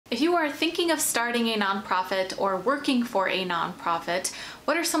If you are thinking of starting a nonprofit or working for a nonprofit,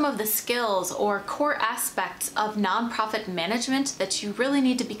 what are some of the skills or core aspects of nonprofit management that you really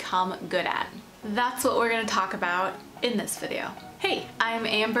need to become good at? That's what we're going to talk about in this video. Hey, I'm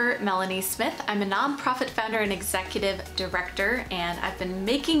Amber Melanie Smith. I'm a nonprofit founder and executive director, and I've been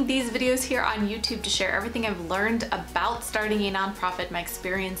making these videos here on YouTube to share everything I've learned about starting a nonprofit, my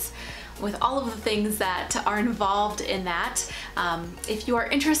experience with all of the things that are involved in that. If you are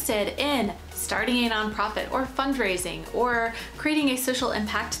interested in starting a nonprofit or fundraising or creating a social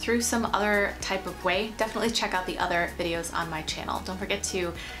impact through some other type of way, definitely check out the other videos on my channel. Don't forget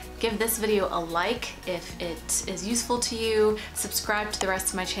to give this video a like if it is useful to you, subscribe to the rest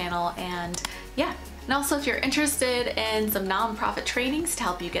of my channel, and yeah. And also, if you're interested in some nonprofit trainings to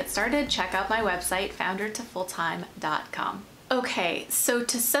help you get started, check out my website, foundertofulltime.com. Okay, so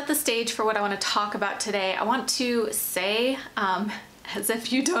to set the stage for what I want to talk about today, I want to say, as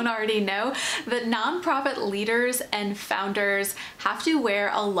if you don't already know, that nonprofit leaders and founders have to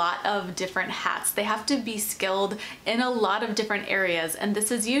wear a lot of different hats. They have to be skilled in a lot of different areas, and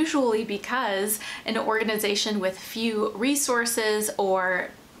this is usually because an organization with few resources or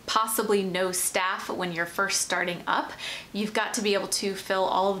possibly no staff when you're first starting up, you've got to be able to fill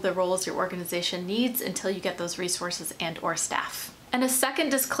all of the roles your organization needs until you get those resources and or staff. And a second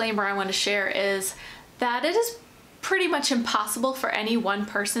disclaimer I want to share is that it is pretty much impossible for any one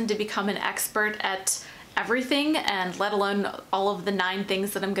person to become an expert at everything, and let alone all of the 9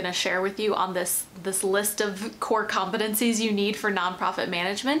 things that I'm going to share with you on this list of core competencies you need for nonprofit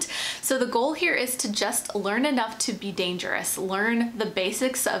management. So the goal here is to just learn enough to be dangerous. Learn the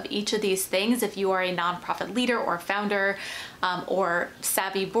basics of each of these things if you are a nonprofit leader or founder or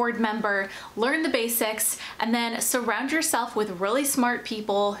savvy board member. Learn the basics and then surround yourself with really smart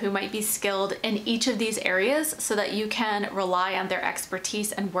people who might be skilled in each of these areas so that you can rely on their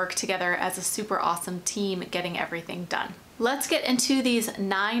expertise and work together as a super awesome team getting everything done. Let's get into these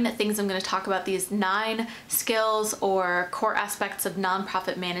 9 things I'm going to talk about, these 9 skills or core aspects of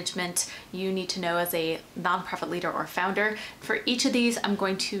nonprofit management you need to know as a nonprofit leader or founder. For each of these, I'm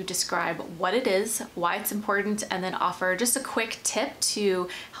going to describe what it is, why it's important, and then offer just a quick tip to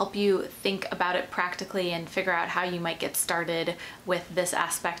help you think about it practically and figure out how you might get started with this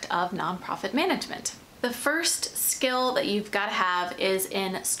aspect of nonprofit management. The first skill that you've got to have is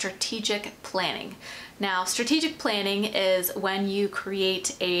in strategic planning. Now, strategic planning is when you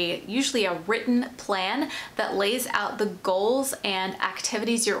create usually a written plan that lays out the goals and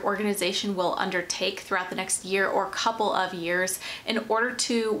activities your organization will undertake throughout the next year or couple of years in order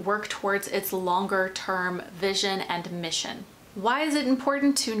to work towards its longer term vision and mission. Why is it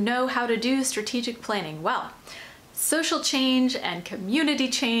important to know how to do strategic planning? Well, social change and community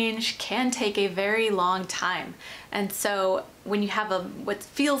change can take a very long time. And so when you have what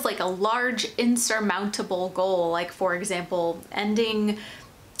feels like a large insurmountable goal, like for example, ending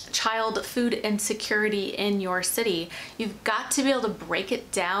child food insecurity in your city, you've got to be able to break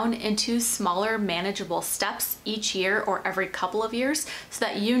it down into smaller manageable steps each year or every couple of years so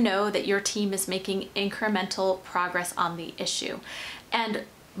that you know that your team is making incremental progress on the issue. And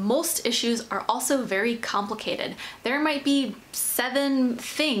most issues are also very complicated. There might be 7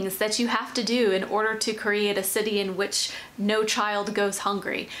 things that you have to do in order to create a city in which no child goes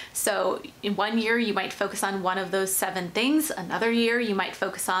hungry. So in one year you might focus on one of those 7 things. Another year you might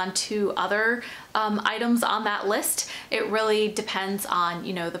focus on 2 other items on that list. It really depends on,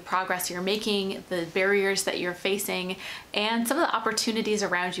 the progress you're making, the barriers that you're facing, and some of the opportunities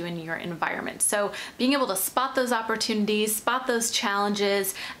around you in your environment. So being able to spot those opportunities, spot those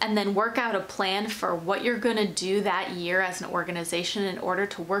challenges, and then work out a plan for what you're going to do that year as an organization in order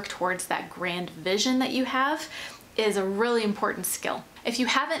to work towards that grand vision that you have is a really important skill. If you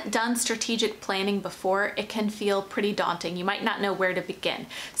haven't done strategic planning before, it can feel pretty daunting. You might not know where to begin.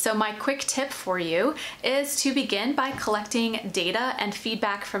 So my quick tip for you is to begin by collecting data and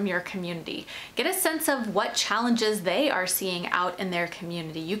feedback from your community. Get a sense of what challenges they are seeing out in their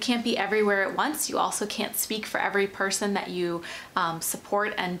community. You can't be everywhere at once. You also can't speak for every person that you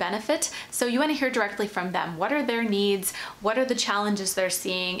support and benefit. So you want to hear directly from them. What are their needs? What are the challenges they're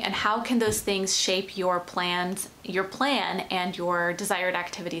seeing? And how can those things shape your plan and your desired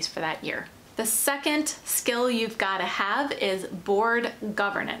activities for that year? The second skill you've got to have is board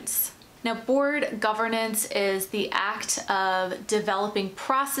governance. Now, board governance is the act of developing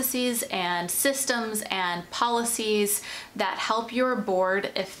processes and systems and policies that help your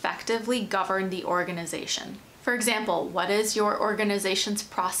board effectively govern the organization. For example, what is your organization's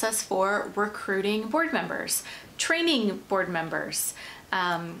process for recruiting board members, training board members,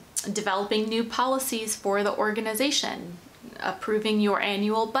 developing new policies for the organization, approving your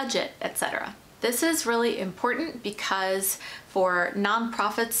annual budget, etc. This is really important because for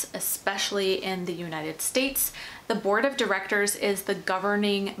nonprofits, especially in the United States, the board of directors is the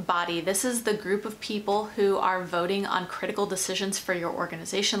governing body. This is the group of people who are voting on critical decisions for your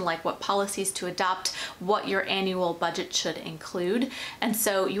organization, like what policies to adopt, what your annual budget should include. And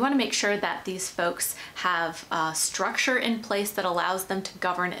so you want to make sure that these folks have a structure in place that allows them to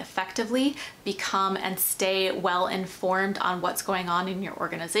govern effectively, become and stay well informed on what's going on in your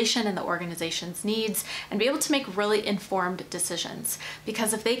organization and the organization's needs, and be able to make really informed decisions.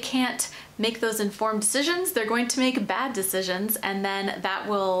 Because if they can't make those informed decisions, they're going to make bad decisions, and then that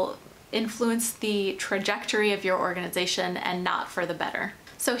will influence the trajectory of your organization and not for the better.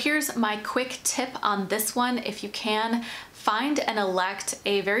 So here's my quick tip on this one. If you can, find and elect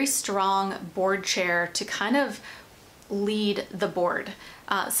a very strong board chair to kind of lead the board.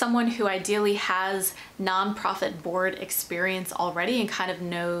 Someone who ideally has nonprofit board experience already and kind of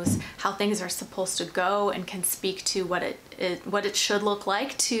knows how things are supposed to go and can speak to what it should look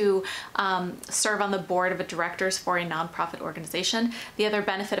like to serve on the board of directors for a nonprofit organization. The other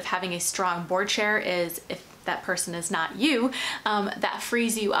benefit of having a strong board chair is if that person is not you, that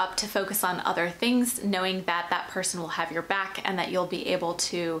frees you up to focus on other things, knowing that that person will have your back and that you'll be able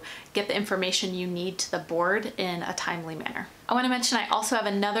to get the information you need to the board in a timely manner. I want to mention I also have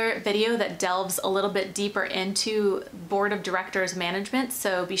another video that delves a little bit deeper into board of directors management,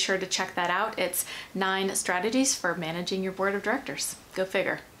 so be sure to check that out. It's 9 strategies for managing your board of directors. Go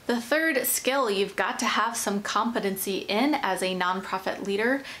figure. The third skill you've got to have some competency in as a nonprofit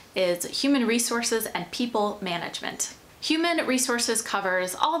leader is human resources and people management. Human resources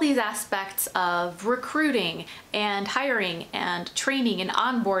covers all these aspects of recruiting and hiring and training and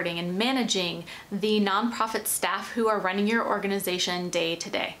onboarding and managing the nonprofit staff who are running your organization day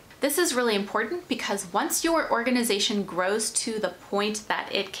to day. This is really important because once your organization grows to the point that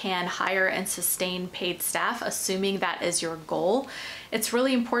it can hire and sustain paid staff, assuming that is your goal, it's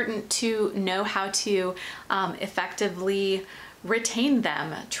really important to know how to effectively retain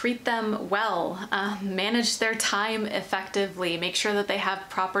them, treat them well, manage their time effectively, make sure that they have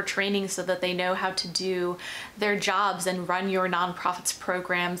proper training so that they know how to do their jobs and run your nonprofit's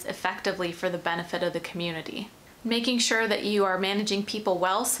programs effectively for the benefit of the community. Making sure that you are managing people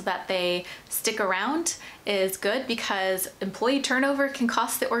well so that they stick around is good because employee turnover can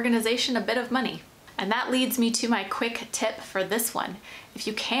cost the organization a bit of money. And that leads me to my quick tip for this one. If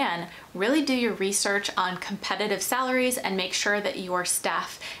you can, really do your research on competitive salaries and make sure that your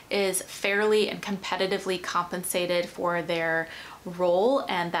staff is fairly and competitively compensated for their role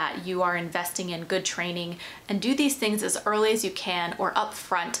and that you are investing in good training, and do these things as early as you can or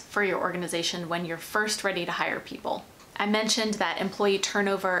upfront for your organization when you're first ready to hire people. I mentioned that employee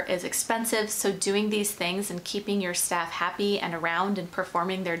turnover is expensive, so doing these things and keeping your staff happy and around and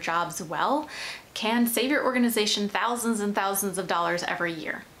performing their jobs well can save your organization thousands and thousands of dollars every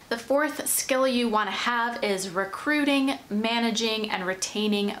year. The fourth skill you want to have is recruiting, managing, and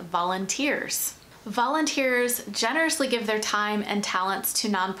retaining volunteers. Volunteers generously give their time and talents to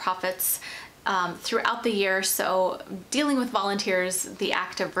nonprofits throughout the year, so dealing with volunteers, the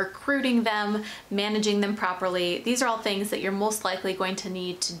act of recruiting them, managing them properly, these are all things that you're most likely going to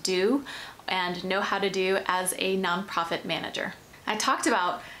need to do and know how to do as a nonprofit manager. I talked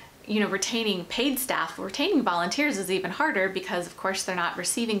about retaining paid staff. Retaining volunteers is even harder because of course they're not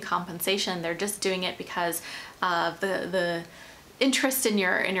receiving compensation, they're just doing it because of the interest in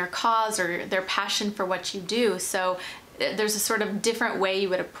your cause or their passion for what you do. So there's a sort of different way you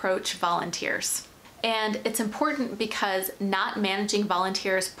would approach volunteers. And it's important because not managing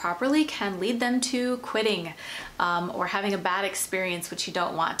volunteers properly can lead them to quitting or having a bad experience, which you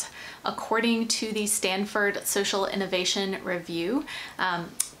don't want. According to the Stanford Social Innovation Review,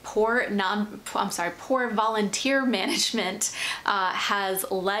 poor volunteer management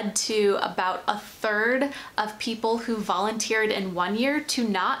has led to about a third of people who volunteered in one year to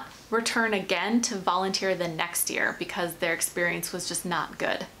not return again to volunteer the next year because their experience was just not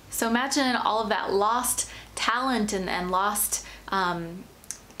good. So imagine all of that lost talent and lost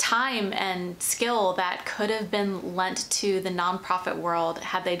time and skill that could have been lent to the nonprofit world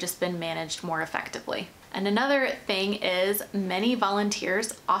had they just been managed more effectively. And another thing is many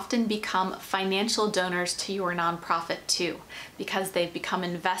volunteers often become financial donors to your nonprofit too, because they've become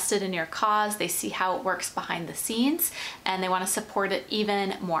invested in your cause, they see how it works behind the scenes, and they want to support it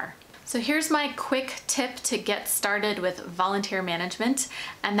even more. So here's my quick tip to get started with volunteer management,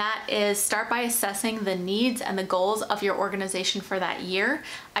 and that is start by assessing the needs and the goals of your organization for that year,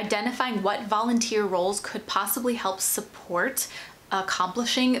 identifying what volunteer roles could possibly help support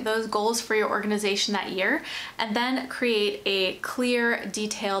accomplishing those goals for your organization that year, and then create a clear,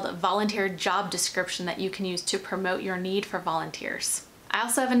 detailed volunteer job description that you can use to promote your need for volunteers. I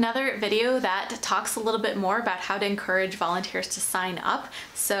also have another video that talks a little bit more about how to encourage volunteers to sign up,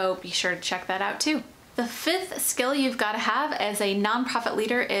 so be sure to check that out too. The fifth skill you've got to have as a nonprofit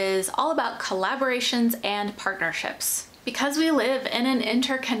leader is all about collaborations and partnerships. Because we live in an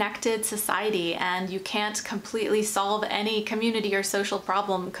interconnected society and you can't completely solve any community or social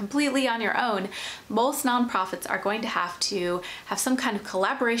problem completely on your own, most nonprofits are going to have some kind of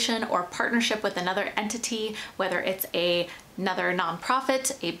collaboration or partnership with another entity, whether it's another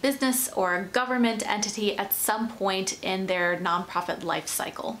nonprofit, a business, or a government entity at some point in their nonprofit life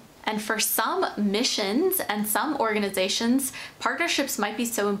cycle. And for some missions and some organizations, partnerships might be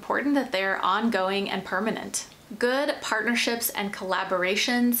so important that they're ongoing and permanent. Good partnerships and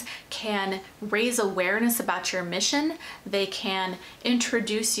collaborations can raise awareness about your mission. They can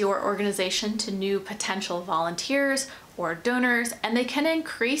introduce your organization to new potential volunteers or donors, and they can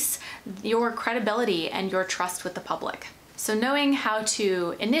increase your credibility and your trust with the public. So knowing how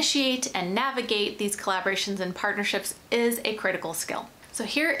to initiate and navigate these collaborations and partnerships is a critical skill. So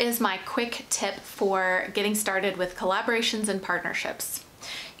here is my quick tip for getting started with collaborations and partnerships.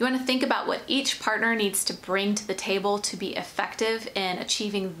 You want to think about what each partner needs to bring to the table to be effective in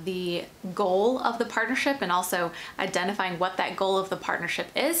achieving the goal of the partnership, and also identifying what that goal of the partnership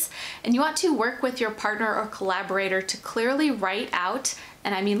is. And you want to work with your partner or collaborator to clearly write out,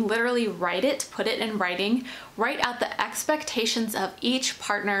 and I mean literally write it, put it in writing, write out the expectations of each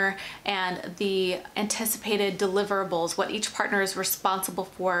partner and the anticipated deliverables, what each partner is responsible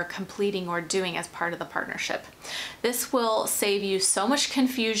for completing or doing as part of the partnership. This will save you so much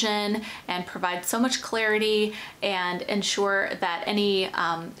confusion and provide so much clarity, and ensure that any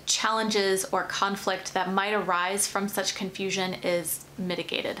challenges or conflict that might arise from such confusion is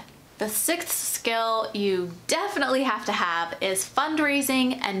mitigated. The sixth skill you definitely have to have is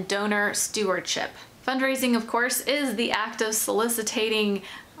fundraising and donor stewardship. Fundraising, of course, is the act of soliciting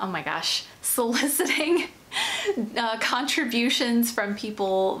contributions from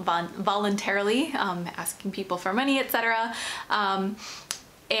people voluntarily, asking people for money, etc.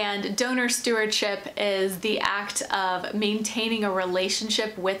 And donor stewardship is the act of maintaining a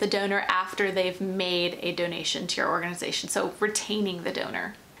relationship with a donor after they've made a donation to your organization, so retaining the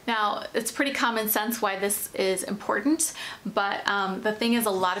donor. Now, it's pretty common sense why this is important, but the thing is,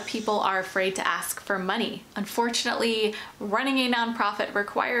 a lot of people are afraid to ask for money. Unfortunately, running a nonprofit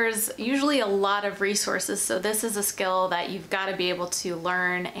requires usually a lot of resources, so this is a skill that you've got to be able to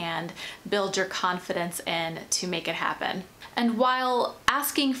learn and build your confidence in to make it happen. And while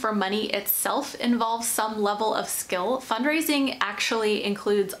asking for money itself involves some level of skill, fundraising actually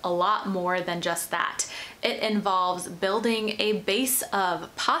includes a lot more than just that. It involves building a base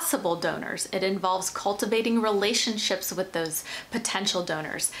of possible donors. It involves cultivating relationships with those potential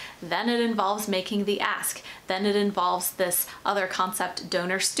donors. Then it involves making the ask. Then it involves this other concept,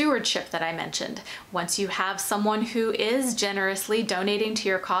 donor stewardship, that I mentioned. Once you have someone who is generously donating to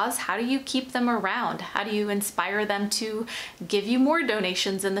your cause, how do you keep them around? How do you inspire them to give you more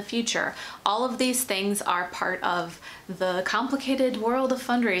donations in the future? All of these things are part of the complicated world of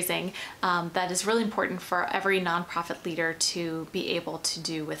fundraising that is really important for every nonprofit leader to be able to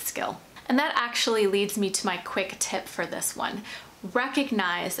do with skill. And that actually leads me to my quick tip for this one.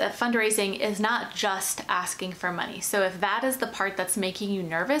 Recognize that fundraising is not just asking for money. So if that is the part that's making you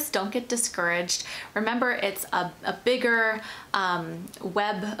nervous, don't get discouraged. Remember, it's a bigger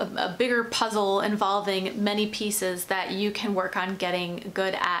a bigger puzzle involving many pieces that you can work on getting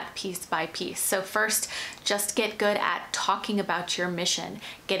good at piece by piece. So first, just get good at talking about your mission,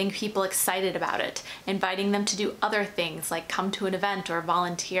 getting people excited about it, inviting them to do other things like come to an event or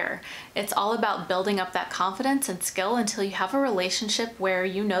volunteer. It's all about building up that confidence and skill until you have a relationship where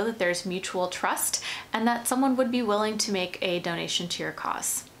you know that there's mutual trust and that someone would be willing to make a donation to your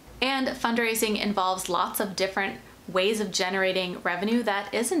cause. And fundraising involves lots of different ways of generating revenue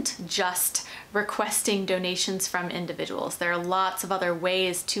that isn't just requesting donations from individuals. There are lots of other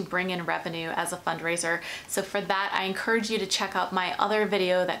ways to bring in revenue as a fundraiser. So for that, I encourage you to check out my other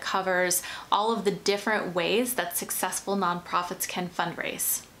video that covers all of the different ways that successful nonprofits can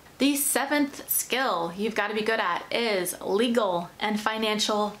fundraise. The seventh skill you've got to be good at is legal and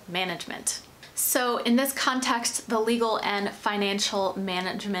financial management. So in this context, the legal and financial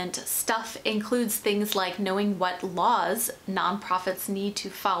management stuff includes things like knowing what laws nonprofits need to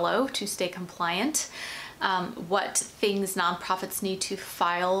follow to stay compliant, what things nonprofits need to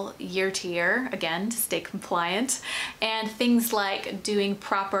file year to year, again, to stay compliant, and things like doing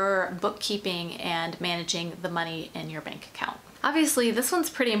proper bookkeeping and managing the money in your bank account. Obviously, this one's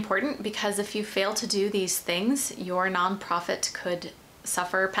pretty important because if you fail to do these things, your nonprofit could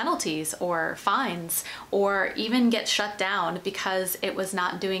suffer penalties or fines or even get shut down because it was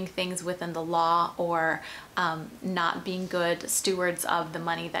not doing things within the law or not being good stewards of the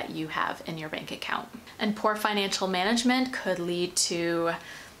money that you have in your bank account. And poor financial management could lead to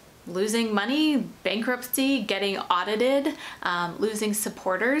losing money, bankruptcy, getting audited, losing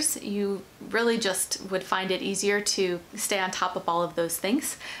supporters. You really just would find it easier to stay on top of all of those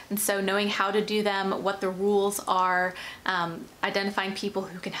things. And so knowing how to do them, what the rules are, identifying people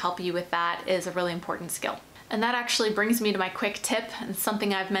who can help you with that is a really important skill. And that actually brings me to my quick tip, and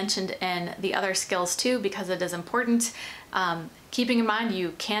something I've mentioned in the other skills too, because it is important. Keeping in mind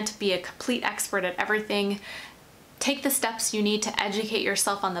you can't be a complete expert at everything. Take the steps you need to educate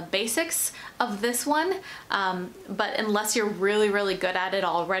yourself on the basics of this one, but unless you're really, really good at it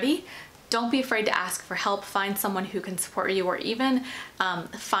already, don't be afraid to ask for help. Find someone who can support you, or even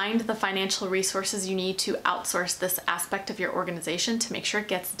find the financial resources you need to outsource this aspect of your organization to make sure it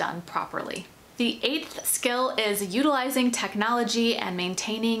gets done properly. The 8th skill is utilizing technology and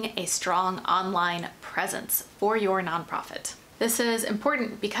maintaining a strong online presence for your nonprofit. This is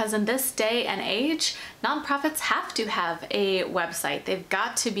important because in this day and age, nonprofits have to have a website. They've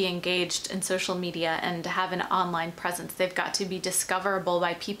got to be engaged in social media and have an online presence. They've got to be discoverable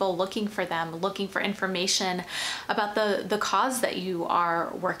by people looking for them, looking for information about the cause that you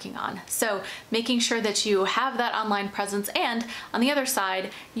are working on. So making sure that you have that online presence, and on the other side,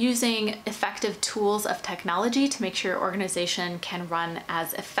 using effective tools of technology to make sure your organization can run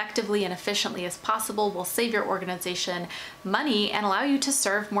as effectively and efficiently as possible will save your organization money and allow you to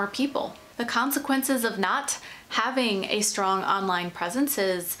serve more people. The consequences of not having a strong online presence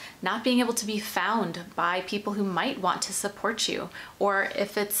is not being able to be found by people who might want to support you, or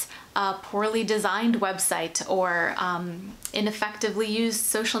if it's a poorly designed website or ineffectively used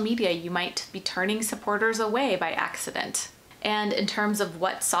social media, you might be turning supporters away by accident. And in terms of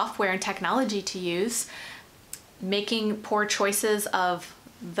what software and technology to use, making poor choices of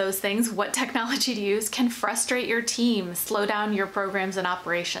those things, what technology to use, can frustrate your team, slow down your programs and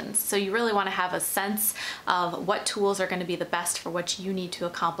operations. So you really want to have a sense of what tools are going to be the best for what you need to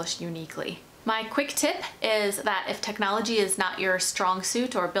accomplish uniquely. My quick tip is that if technology is not your strong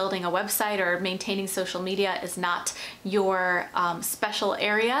suit, or building a website or maintaining social media is not your special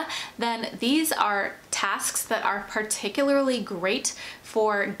area, then these are tasks that are particularly great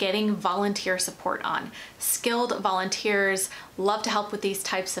for getting volunteer support on. Skilled volunteers love to help with these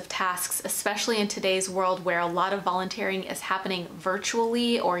types of tasks, especially in today's world where a lot of volunteering is happening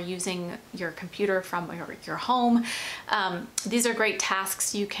virtually or using your computer from your home. These are great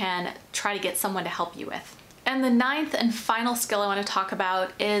tasks you can try to get someone to help you with. And the 9th and final skill I want to talk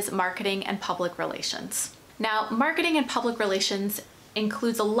about is marketing and public relations. Now, marketing and public relations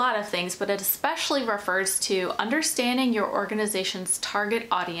includes a lot of things, but it especially refers to understanding your organization's target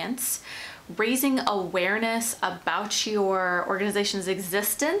audience, raising awareness about your organization's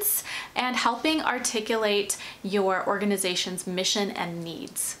existence, and helping articulate your organization's mission and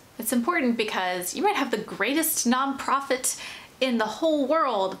needs. It's important because you might have the greatest nonprofit in the whole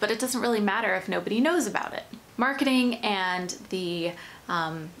world, but it doesn't really matter if nobody knows about it. Marketing and the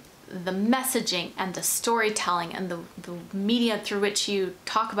messaging and the storytelling and the media through which you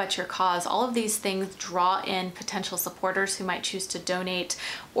talk about your cause, all of these things draw in potential supporters who might choose to donate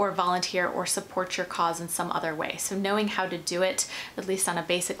or volunteer or support your cause in some other way. So knowing how to do it, at least on a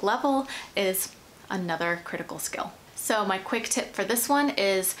basic level, is another critical skill. So my quick tip for this one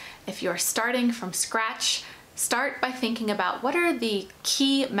is, if you're starting from scratch, start by thinking about what are the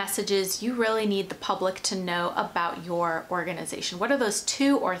key messages you really need the public to know about your organization. What are those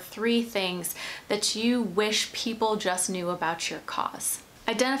 2 or 3 things that you wish people just knew about your cause?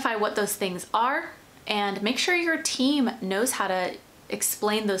 Identify what those things are and make sure your team knows how to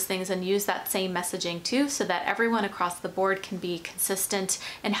explain those things and use that same messaging too, so that everyone across the board can be consistent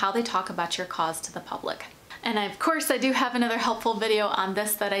in how they talk about your cause to the public. And of course, I do have another helpful video on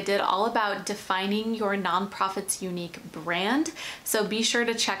this that I did all about defining your nonprofit's unique brand. So be sure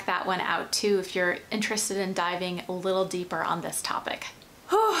to check that one out too if you're interested in diving a little deeper on this topic.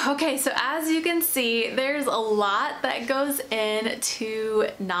 Okay, so as you can see, there's a lot that goes into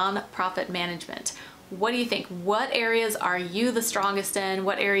nonprofit management. What do you think? What areas are you the strongest in?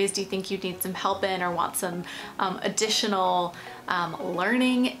 What areas do you think you need some help in or want some additional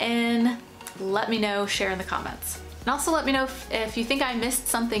learning in? Let me know, share in the comments. And also let me know if you think I missed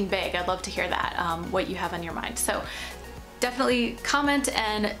something big. I'd love to hear that, what you have on your mind. So definitely comment,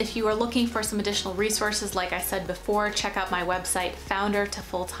 and if you are looking for some additional resources, like I said before, check out my website,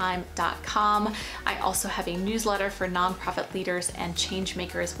 foundertofulltime.com. I also have a newsletter for nonprofit leaders and change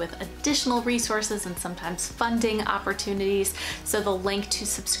makers with additional resources and sometimes funding opportunities. So the link to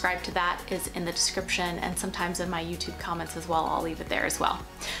subscribe to that is in the description, and sometimes in my YouTube comments as well. I'll leave it there as well.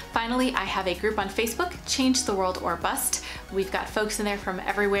 Finally, I have a group on Facebook, Change the World or Bust. We've got folks in there from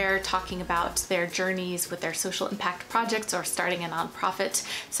everywhere talking about their journeys with their social impact projects or starting a nonprofit.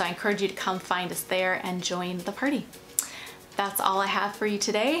 So I encourage you to come find us there and join the party. That's all I have for you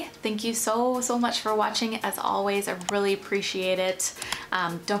today. Thank you so much for watching. As always, I really appreciate it.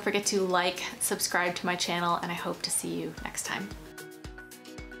 Don't forget to like, subscribe to my channel, and I hope to see you next time.